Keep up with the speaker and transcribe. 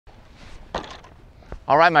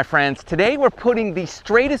All right, my friends, today we're putting the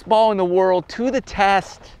straightest ball in the world to the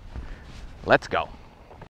test. Let's go.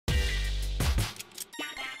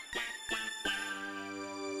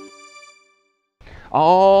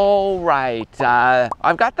 All right,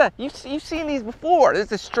 I've got you've seen these before. This is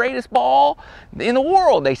the straightest ball in the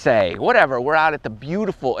world, they say. Whatever, we're out at the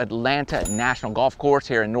beautiful Atlanta National Golf Course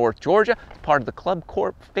here in North Georgia. It's part of the Club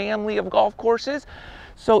Corp family of golf courses.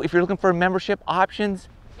 So if you're looking for membership options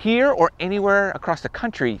here or anywhere across the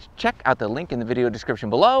country, check out the link in the video description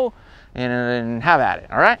below and have at it,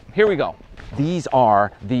 all right? Here we go. These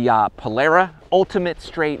are the Polara Ultimate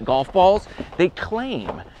Straight golf balls. They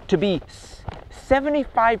claim to be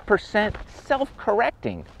 75%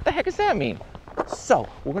 self-correcting. What the heck does that mean? So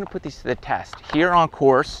we're gonna put these to the test here on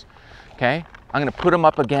course, okay? I'm gonna put them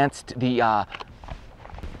up against the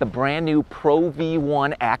brand new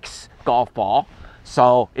ProV1x golf ball.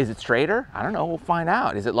 So is it straighter? I don't know, we'll find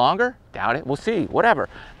out. Is it longer? Doubt it, we'll see, whatever.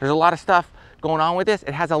 There's a lot of stuff going on with this.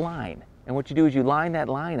 It has a line. And what you do is you line that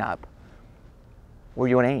line up where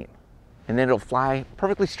you wanna aim. And then it'll fly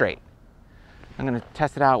perfectly straight. I'm gonna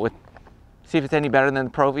test it out with, see if it's any better than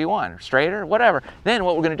the Pro V1, or straighter, whatever. Then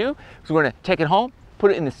what we're gonna do is we're gonna take it home,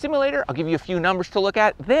 put it in the simulator. I'll give you a few numbers to look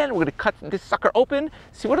at. Then we're gonna cut this sucker open,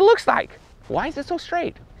 see what it looks like. Why is it so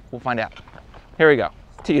straight? We'll find out. Here we go,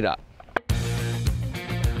 let's tee it up.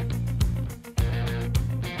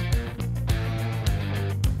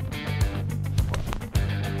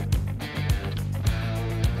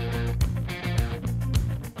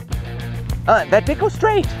 That did go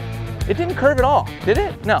straight. It didn't curve at all, did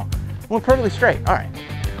it? No. Went perfectly straight. All right.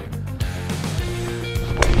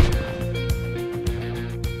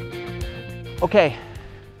 Okay,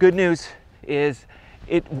 good news is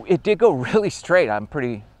it did go really straight. I'm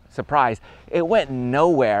pretty surprised. It went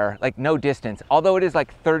nowhere, like no distance, although it is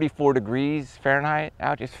like 34 degrees Fahrenheit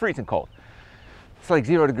out. It's freezing cold. It's like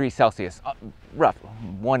 0 degrees Celsius, rough,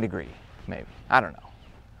 1 degree maybe. I don't know,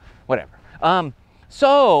 whatever.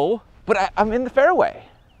 But I'm in the fairway.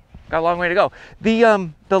 Got a long way to go.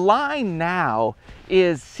 The line now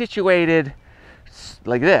is situated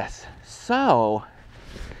like this. So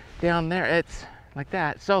down there, it's like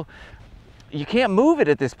that. So you can't move it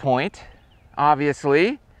at this point,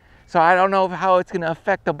 obviously. So I don't know how it's gonna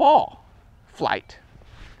affect the ball flight.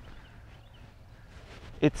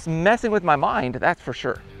 It's messing with my mind, that's for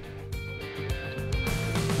sure.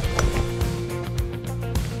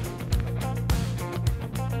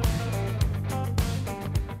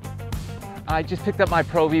 I just picked up my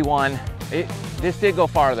Pro V1. This did go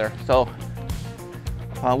farther, so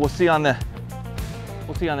we'll see on the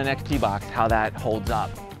next tee box how that holds up.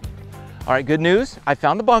 All right, good news. I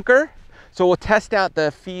found the bunker, so we'll test out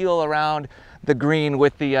the feel around the green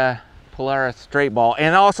with the Polara straight ball,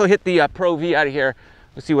 and also hit the Pro V out of here.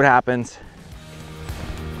 We'll see what happens.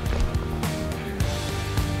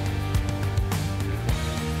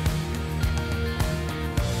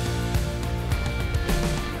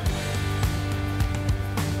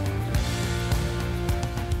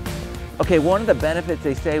 Okay, one of the benefits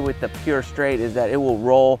they say with the pure straight is that it will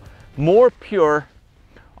roll more pure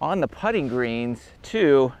on the putting greens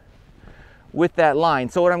too with that line.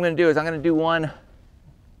 So what I'm gonna do is I'm gonna do one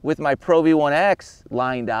with my Pro V1x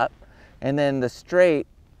lined up and then the straight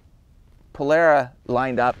Polara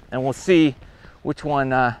lined up, and we'll see which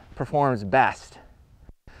one performs best,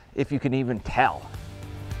 if you can even tell.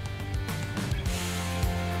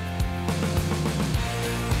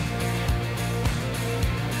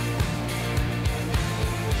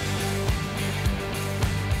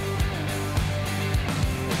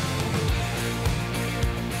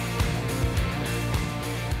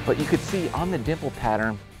 But you could see on the dimple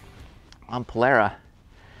pattern on Polara,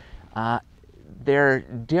 there are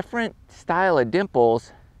different style of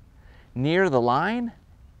dimples near the line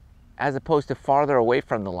as opposed to farther away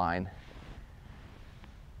from the line.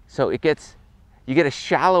 So you get a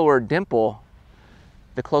shallower dimple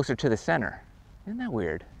the closer to the center. Isn't that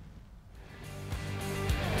weird?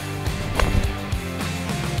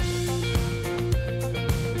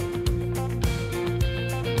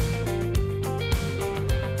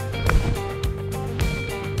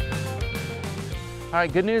 All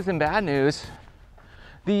right, good news and bad news.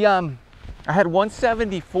 I had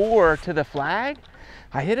 174 to the flag.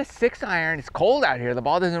 I hit a 6-iron. It's cold out here. The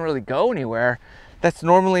ball doesn't really go anywhere. That's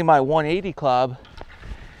normally my 180 club.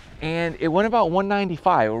 And it went about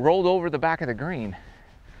 195. It rolled over the back of the green.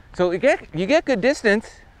 So you get good distance.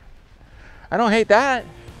 I don't hate that.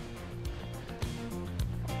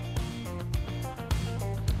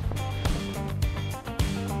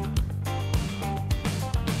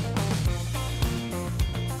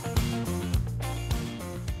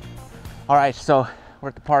 All right, so We're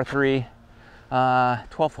at the par 3,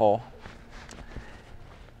 12th hole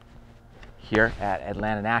here at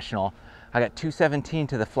Atlanta National. I got 217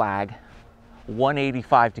 to the flag,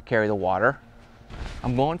 185 to carry the water.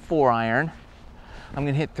 I'm going 4-iron. I'm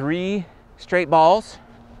gonna hit 3 straight balls.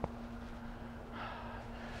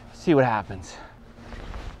 See what happens.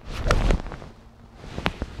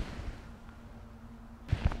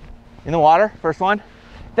 In the water, first one.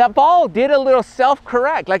 That ball did a little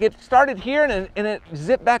self-correct. Like it started here and it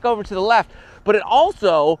zipped back over to the left, but it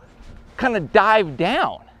also kind of dived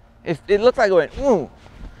down. It looked like it went, ooh.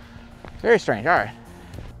 Very strange, all right.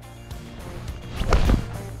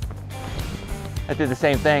 I did the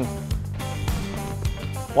same thing.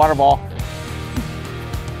 Water ball.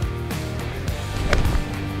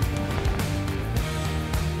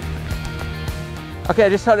 Okay, I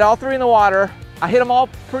just put all 3 in the water. I hit them all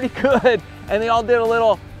pretty good, and they all did a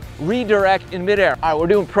little redirect in midair. All right, we're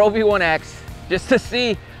doing ProV1x just to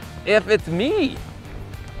see if it's me.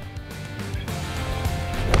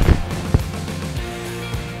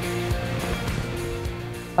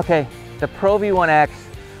 Okay, the ProV1x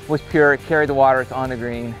was pure, it carried the water, it's on the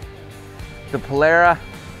green. The Polera,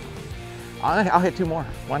 I'll hit 2 more,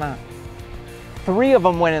 why not? 3 of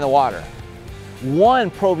them went in the water. 1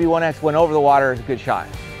 ProV1x went over the water, it's a good shot.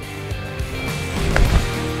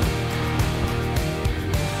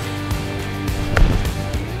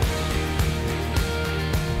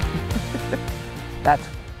 That's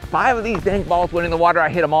 5 of these dang balls went in the water. I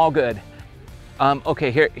hit them all good.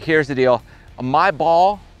 Okay, here's the deal. My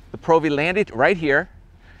ball, the ProV landed right here,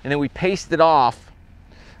 and then we paced it off.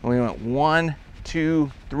 And we went 1,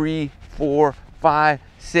 2, 3, 4, 5,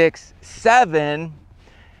 6, 7,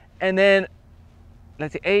 and then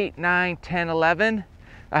let's see, 8, 9, 10, 11.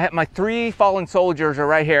 I had my 3 fallen soldiers are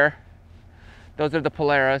right here. Those are the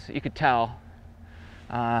Poleras, you could tell.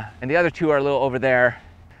 And the other 2 are a little over there.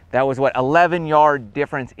 That was what, 11-yard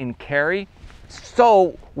difference in carry.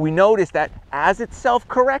 So we noticed that as it's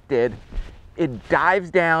self-corrected, it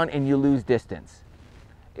dives down and you lose distance.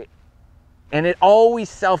 And it always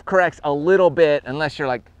self-corrects a little bit, unless you're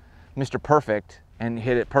like Mr. Perfect and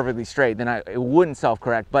hit it perfectly straight, then it wouldn't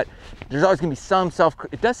self-correct. But there's always gonna be some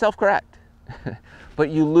it does self-correct, but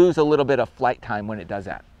you lose a little bit of flight time when it does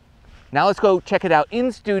that. Now let's go check it out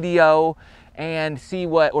in studio and see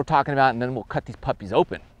what we're talking about, and then we'll cut these puppies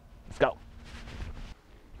open. Let's go.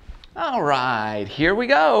 All right, here we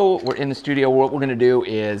go. We're in the studio. What we're gonna do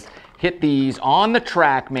is hit these on the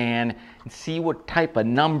TrackMan and see what type of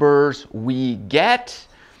numbers we get.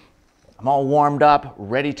 I'm all warmed up,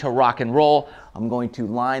 ready to rock and roll. I'm going to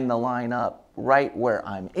line the line up right where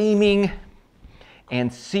I'm aiming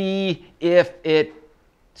and see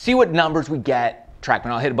what numbers we get. TrackMan,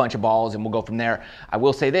 I'll hit a bunch of balls and we'll go from there. I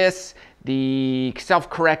will say this, the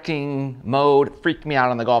self-correcting mode freaked me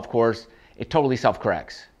out on the golf course. It totally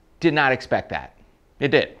self-corrects. Did not expect that. It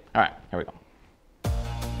did. All right, here we go.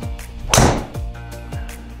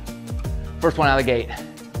 First one out of the gate.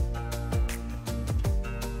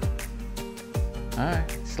 All right,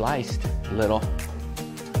 sliced a little.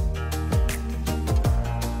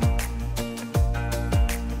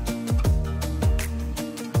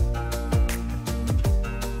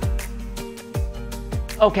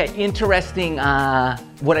 Okay, interesting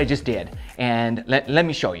what I just did, and let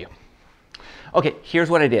me show you. Okay,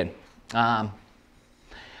 here's what I did.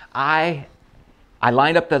 I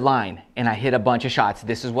lined up the line and I hit a bunch of shots.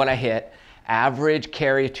 This is what I hit. Average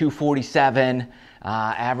carry 247,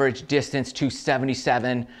 average distance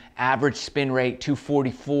 277, average spin rate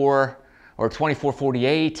 244 or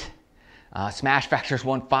 2448, smash factors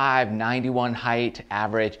 1.5, 91 height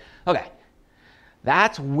average. Okay,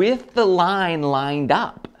 that's with the line lined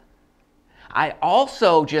up. I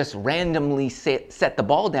also just randomly set the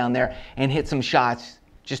ball down there and hit some shots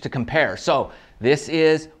just to compare. So this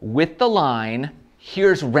is with the line.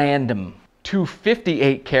 Here's random.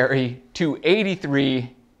 258 carry,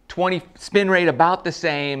 283, 20 spin rate about the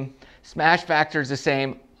same, smash factor is the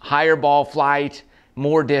same, higher ball flight,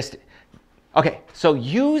 more distance. Okay, so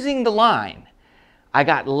using the line, I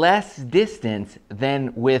got less distance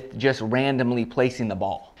than with just randomly placing the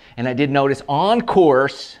ball. And I did notice on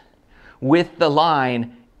course, with the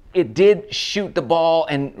line, it did shoot the ball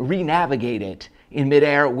and re-navigate it in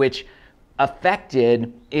midair, which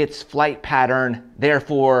affected its flight pattern,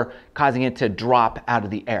 therefore causing it to drop out of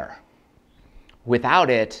the air. Without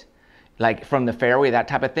it, like from the fairway, that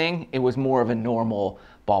type of thing, it was more of a normal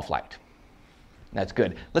ball flight. That's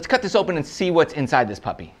good. Let's cut this open and see what's inside this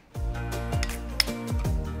puppy.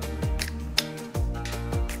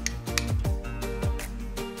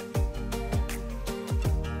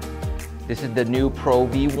 This is the new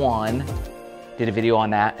ProV1. Did a video on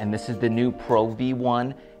that, and this is the new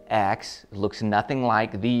ProV1x. It looks nothing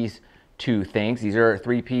like these two things. These are a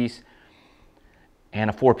 3-piece and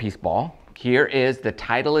a 4-piece ball. Here is the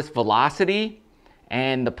Titleist Velocity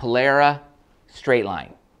and the Polera Straight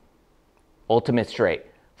Line. Ultimate Straight.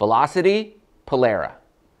 Velocity, Polera.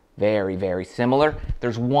 Very, very similar.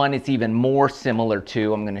 There's one it's even more similar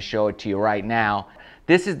to. I'm going to show it to you right now.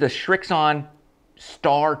 This is the Srixon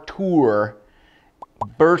Star Tour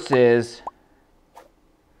versus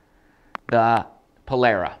the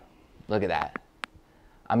Polera. Look at that.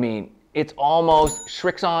 I mean, it's almost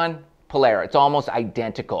Srixon, Polera. It's almost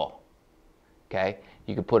identical. Okay?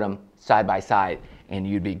 You could put them side by side and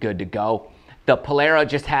you'd be good to go. The Polera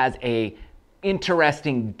just has a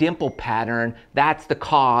interesting dimple pattern. That's the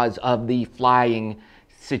cause of the flying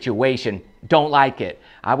situation. Don't like it.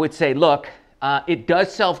 I would say, look, it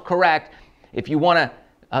does self-correct. If you want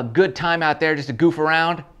a good time out there just to goof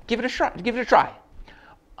around, give it a try. Give it a try.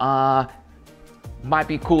 Might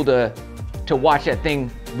be cool to watch that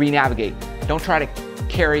thing re-navigate. Don't try to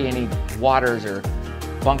carry any waters or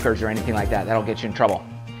bunkers or anything like that. That'll get you in trouble.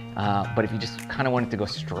 But if you just kind of want it to go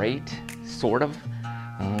straight, sort of,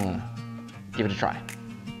 give it a try.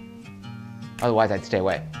 Otherwise, I'd stay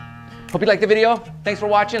away. Hope you liked the video. Thanks for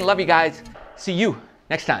watching. Love you guys. See you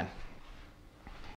next time.